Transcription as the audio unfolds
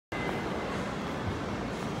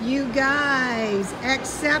You guys,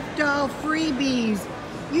 accept all freebies.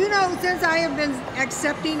 You know, since I have been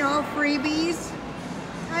accepting all freebies,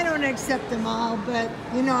 I don't accept them all, but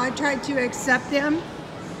you know, I try to accept them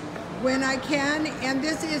when I can. And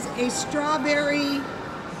this is a strawberry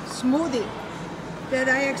smoothie that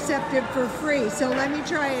I accepted for free. So let me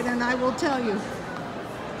try it and I will tell you.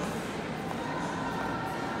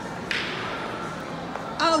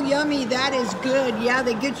 Oh, yummy, that is good. Yeah,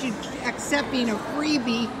 they get you accepting a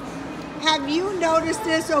freebie. Have you noticed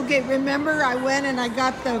this? Okay, remember I went and I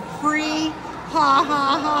got the free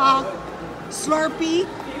Slurpee.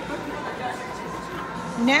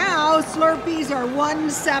 Now Slurpees are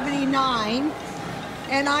 $1.79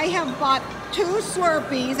 and I have bought 2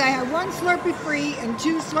 Slurpees. I have 1 Slurpee free and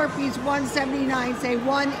 2 Slurpees $1.79, say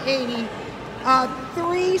 $1.80.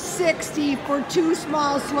 $3.60 for 2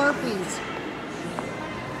 small Slurpees.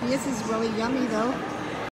 This is really yummy though.